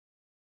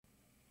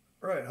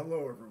All right,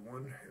 hello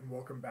everyone, and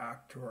welcome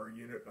back to our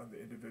unit on the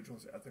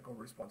individual's ethical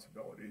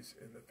responsibilities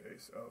in the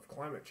face of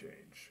climate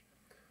change.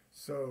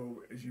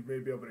 So, as you may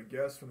be able to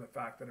guess from the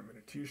fact that I'm in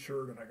a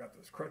t-shirt and I got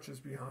those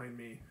crutches behind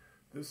me,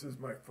 this is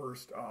my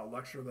first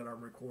lecture that I'm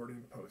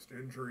recording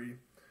post-injury.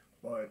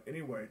 But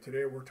anyway,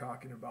 today we're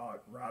talking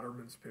about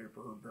Ratterman's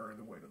paper, Bearing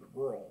the Weight of the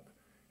World.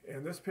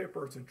 And this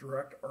paper is a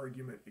direct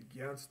argument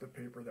against the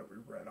paper that we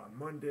read on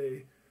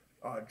Monday,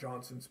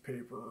 Johnson's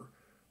paper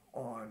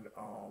on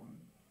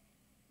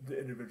the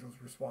individual's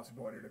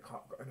responsibility in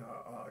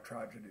a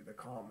tragedy, the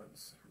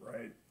commons,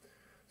 right?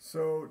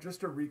 So just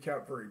to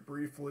recap very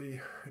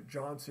briefly,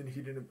 Johnson,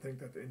 he didn't think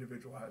that the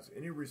individual has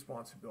any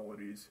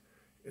responsibilities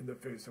in the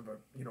face of a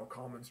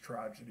commons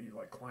tragedy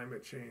like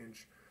climate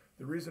change.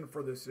 The reason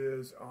for this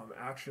is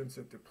actions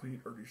that deplete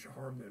or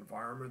harm the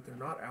environment, they're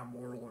not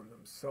amoral in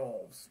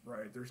themselves,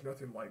 right? There's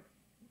nothing like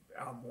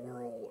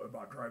amoral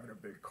about driving a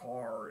big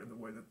car in the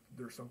way that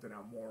there's something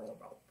amoral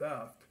about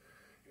theft.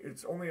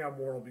 It's only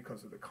amoral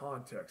because of the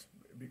context,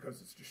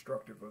 because it's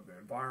destructive of the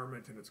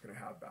environment and it's going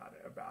to have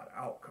a bad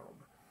outcome.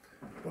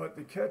 But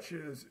the catch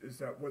is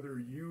that whether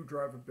you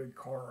drive a big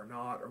car or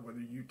not, or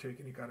whether you take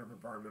any kind of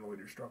environmentally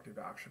destructive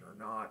action or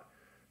not,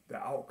 the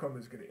outcome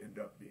is going to end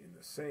up being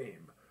the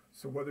same.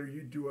 So whether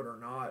you do it or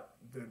not,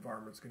 the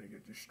environment's going to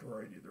get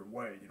destroyed either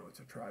way. It's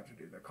a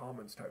tragedy, the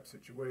commons type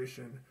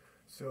situation.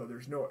 So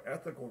there's no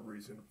ethical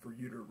reason for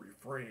you to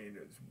refrain.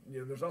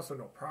 There's also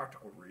no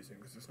practical reason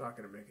because it's not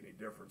going to make any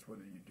difference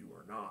whether you do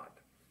or not.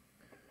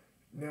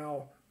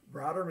 Now,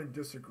 Ratterman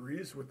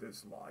disagrees with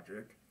this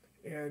logic,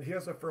 and he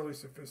has a fairly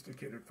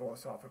sophisticated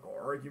philosophical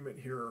argument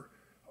here.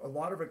 A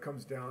lot of it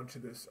comes down to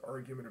this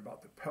argument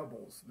about the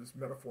pebbles, this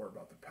metaphor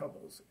about the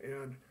pebbles.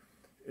 And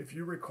if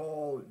you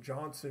recall,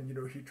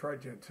 Johnson, he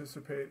tried to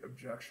anticipate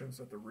objections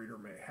that the reader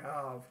may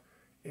have.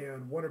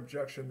 And one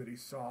objection that he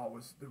saw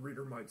was the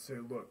reader might say,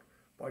 look,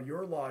 by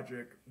your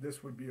logic,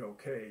 this would be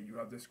okay. You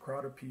have this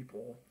crowd of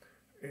people,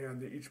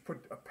 and they each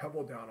put a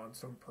pebble down on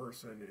some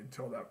person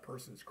until that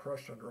person's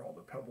crushed under all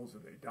the pebbles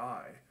and they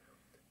die.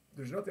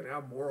 There's nothing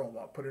abnormal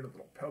about putting a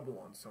little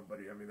pebble on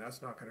somebody. I mean,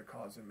 that's not going to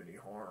cause them any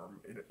harm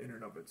in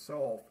and of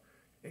itself.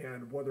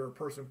 And whether a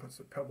person puts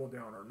the pebble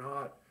down or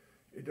not,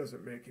 it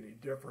doesn't make any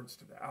difference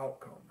to the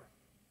outcome.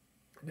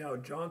 Now,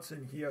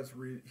 Johnson, he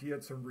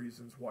had some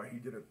reasons why he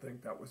didn't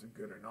think that was a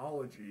good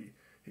analogy.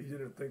 He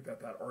didn't think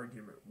that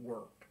argument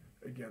worked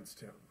against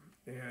him.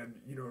 And,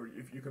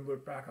 if you can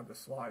look back on the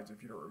slides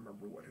if you don't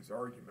remember what his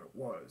argument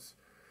was.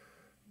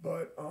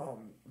 But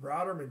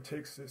Ratterman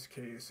takes this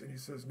case and he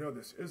says, no,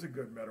 this is a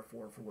good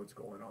metaphor for what's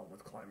going on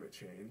with climate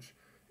change.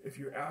 If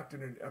you act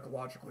in an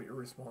ecologically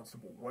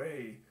irresponsible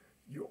way,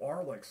 you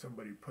are like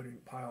somebody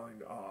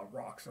piling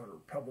rocks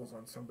or pebbles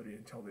on somebody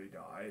until they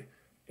die.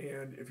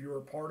 And if you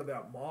were part of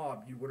that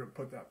mob, you wouldn't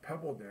put that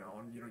pebble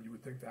down. You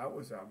would think that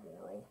was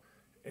amoral.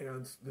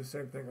 And the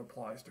same thing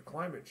applies to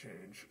climate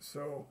change.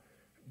 So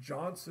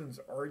Johnson's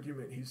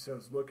argument, he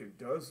says, look, it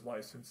does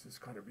license this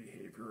kind of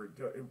behavior.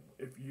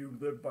 If you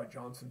live by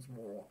Johnson's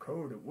moral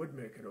code, it would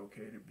make it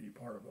okay to be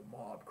part of a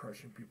mob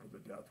crushing people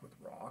to death with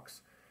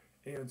rocks.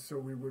 And so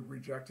we would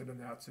reject it in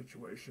that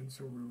situation.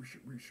 So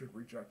we should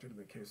reject it in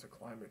the case of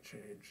climate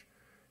change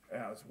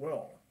as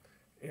well.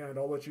 And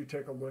I'll let you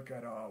take a look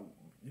at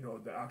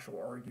the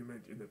actual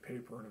argument in the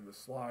paper and in the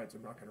slides.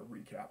 I'm not going to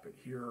recap it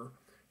here.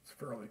 It's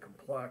fairly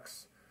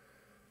complex.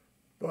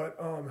 But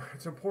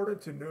it's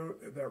important to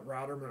note that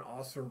Ratterman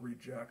also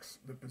rejects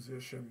the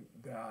position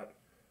that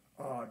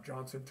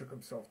Johnson took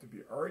himself to be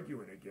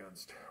arguing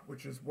against,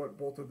 which is what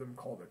both of them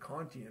call the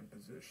Kantian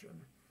position.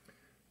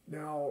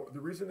 Now, the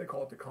reason they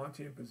call it the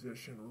Kantian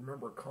position,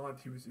 remember Kant,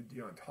 he was a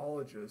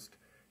deontologist,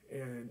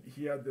 and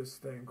he had this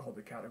thing called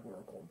the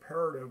categorical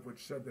imperative,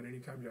 which said that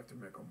anytime you have to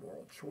make a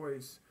moral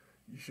choice,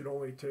 you should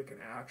only take an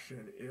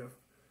action if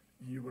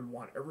you would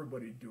want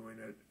everybody doing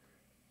it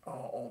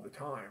all the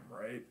time,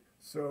 right?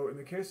 So in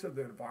the case of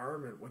the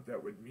environment, what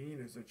that would mean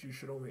is that you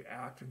should only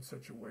act in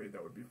such a way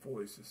that would be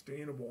fully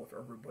sustainable if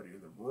everybody in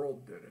the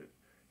world did it.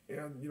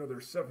 And,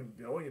 there's 7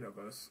 billion of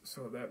us,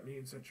 so that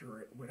means that you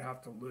would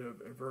have to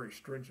live a very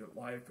stringent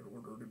life in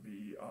order to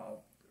be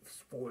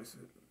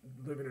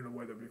living in a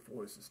way that would be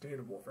fully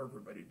sustainable if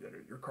everybody did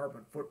it. Your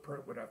carbon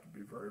footprint would have to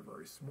be very,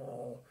 very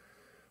small.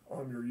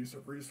 Your use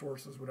of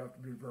resources would have to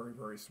be very,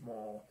 very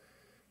small.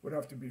 Would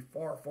have to be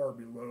far, far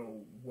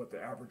below what the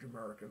average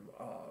American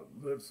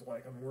lives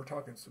like. I mean, we're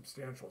talking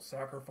substantial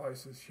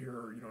sacrifices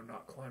here,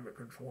 not climate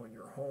controlling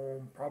your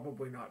home,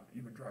 probably not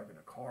even driving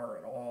a car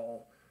at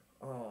all.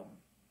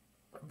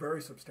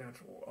 Very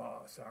substantial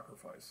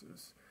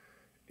sacrifices.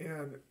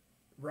 And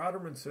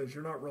Ratterman says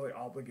you're not really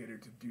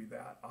obligated to do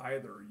that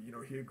either.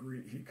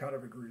 He kind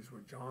of agrees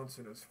with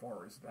Johnson as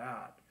far as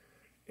that.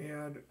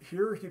 And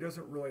here he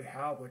doesn't really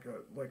have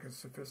like a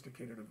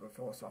sophisticated of a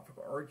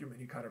philosophical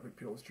argument. He kind of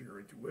appeals to your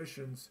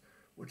intuitions,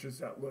 which is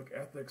that, look,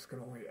 ethics can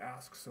only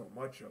ask so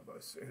much of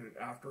us, and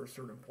after a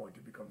certain point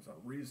it becomes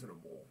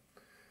unreasonable.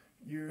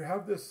 You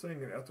have this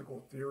thing in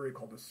ethical theory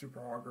called the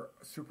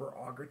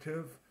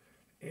superogative,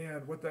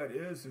 and what that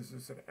is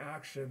it's an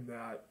action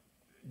that,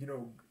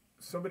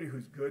 somebody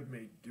who's good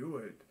may do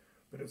it,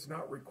 but it's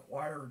not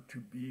required to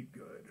be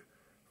good.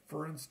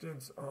 For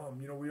instance,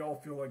 we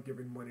all feel like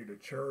giving money to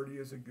charity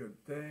is a good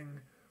thing,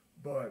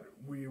 but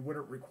we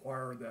wouldn't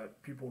require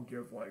that people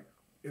give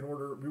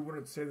we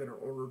wouldn't say that in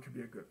order to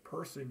be a good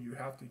person, you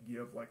have to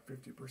give like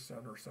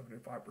 50% or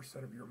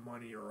 75% of your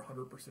money or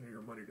 100% of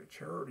your money to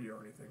charity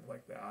or anything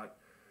like that.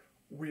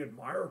 We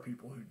admire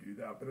people who do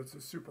that, but it's a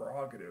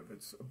supererogative.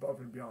 It's above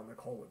and beyond the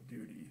call of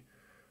duty.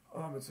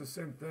 It's the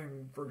same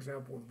thing, for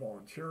example, with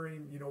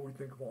volunteering. We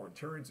think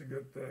volunteering is a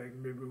good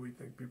thing. Maybe we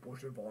think people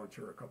should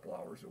volunteer a couple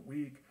hours a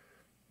week.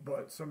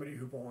 But somebody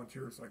who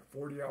volunteers like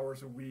 40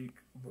 hours a week,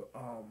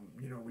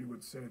 we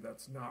would say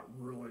that's not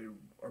really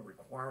a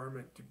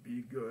requirement to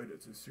be good.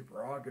 It's a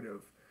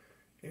supererogative.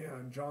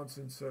 And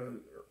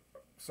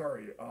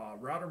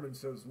Ratterman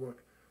says,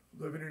 look,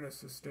 living in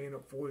a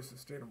fully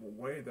sustainable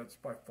way, that's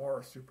by far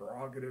a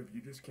supererogative. You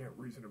just can't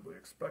reasonably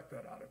expect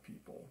that out of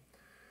people.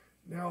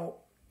 Now,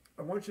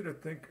 I want you to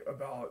think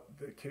about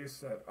the case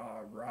that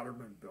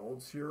Ratterman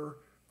builds here.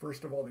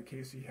 First of all, the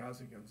case he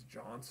has against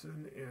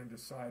Johnson, and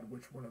decide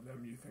which one of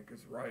them you think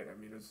is right. I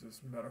mean, is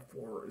this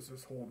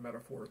whole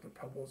metaphor with the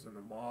pebbles and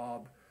the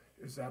mob,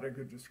 is that a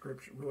good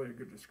description, really a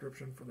good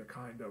description for the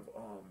kind of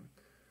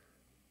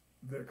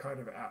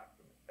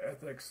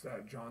ethics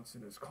that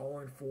Johnson is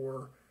calling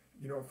for?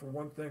 For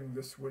one thing,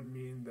 this would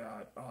mean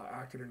that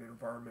acting in an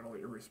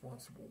environmentally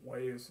irresponsible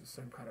way is the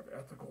same kind of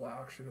ethical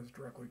action as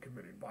directly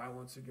committing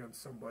violence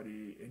against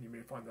somebody, and you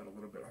may find that a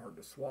little bit hard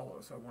to swallow,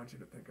 so I want you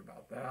to think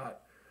about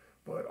that.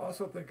 But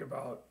also think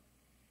about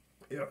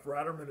if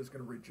Ratterman is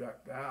going to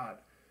reject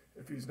that,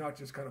 if he's not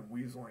just kind of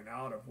weaseling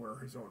out of where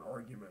his own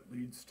argument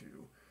leads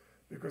to.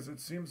 Because it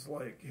seems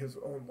like his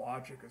own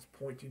logic is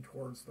pointing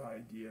towards the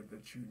idea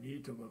that you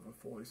need to live a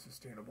fully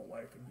sustainable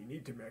life and you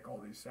need to make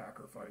all these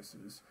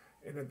sacrifices.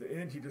 And at the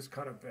end, he just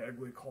kind of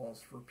vaguely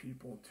calls for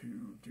people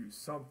to do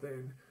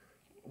something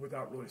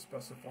without really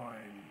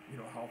specifying,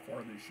 how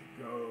far they should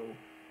go.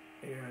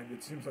 And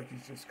it seems like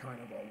he's just kind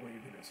of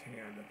waving his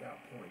hand at that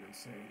point and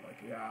saying,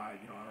 like, I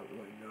don't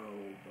really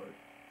know. But,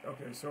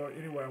 okay, so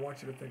anyway, I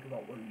want you to think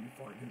about whether you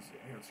find his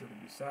answer to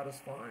be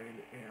satisfying,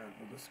 and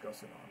we'll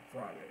discuss it on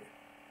Friday.